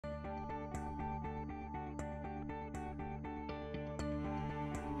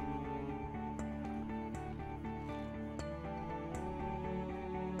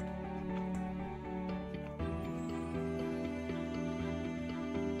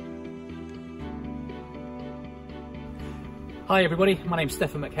Hi everybody, my name's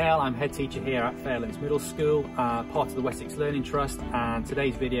Stefan McHale. I'm head teacher here at Fairlands Middle School, part of the Wessex Learning Trust, and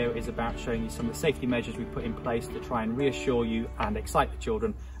today's video is about showing you some of the safety measures we put in place to try and reassure you and excite the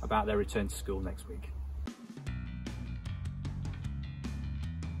children about their return to school next week.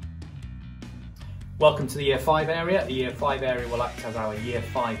 Welcome to the Year 5 area. The Year 5 area will act as our Year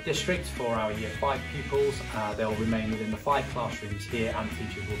 5 district for our Year 5 pupils. They'll remain within the 5 classrooms here, and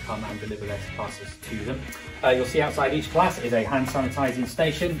teachers will come and deliver their classes to them. You'll see outside each class is a hand sanitising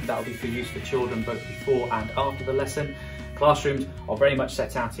station that will be for use for children both before and after the lesson. Classrooms are very much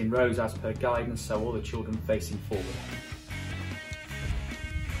set out in rows as per guidance, so all the children facing forward.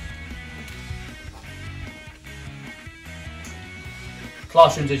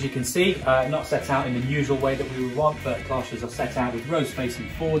 Classrooms, as you can see, not set out in the usual way that we would want, but classrooms are set out with rows facing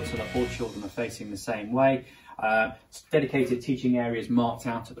forward so that all children are facing the same way. Dedicated teaching areas marked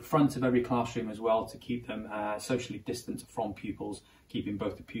out at the front of every classroom as well to keep them socially distant from pupils, keeping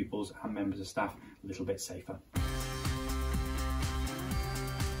both the pupils and members of staff a little bit safer.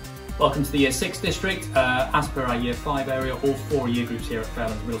 Welcome to the Year 6 district. As per our Year 5 area, all 4 year groups here at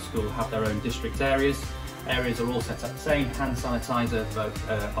Fairlands Middle School have their own district areas. Areas are all set up the same, hand sanitizer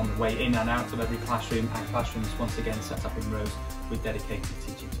both on the way in and out of every classroom, and classrooms once again set up in rows with dedicated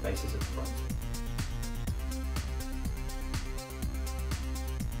teaching spaces at the front.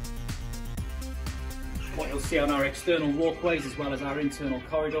 What you'll see on our external walkways as well as our internal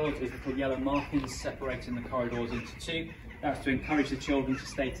corridors is little yellow markings separating the corridors into 2. That's to encourage the children to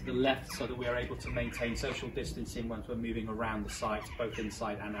stay to the left so that we are able to maintain social distancing once we're moving around the site, both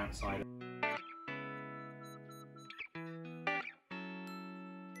inside and outside.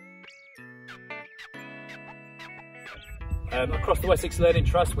 Across the Wessex Learning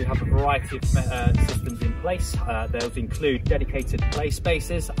Trust we have a variety of systems in place. Those include dedicated play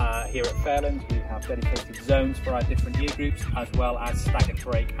spaces. Here at Fairlands we have dedicated zones for our different year groups, as well as staggered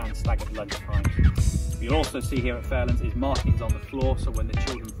break and staggered lunch times. You'll also see here at Fairlands is markings on the floor, so when the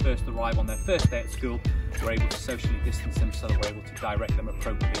children first arrive on their first day at school, we're able to socially distance them so that we're able to direct them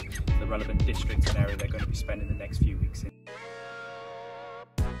appropriately to the relevant districts and area they're going to be spending the next few weeks in.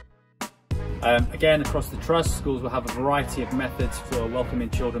 Again, across the Trust, schools will have a variety of methods for welcoming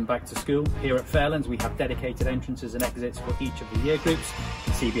children back to school. Here at Fairlands, we have dedicated entrances and exits for each of the year groups.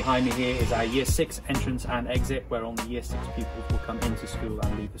 You see behind me here is our Year 6 entrance and exit, where only Year 6 pupils will come into school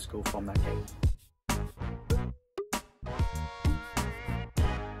and leave the school from that gate.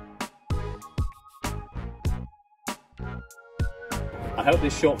 I hope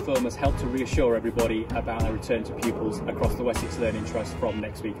this short film has helped to reassure everybody about our return to pupils across the Wessex Learning Trust from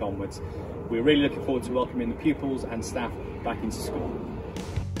next week onwards. We're really looking forward to welcoming the pupils and staff back into school.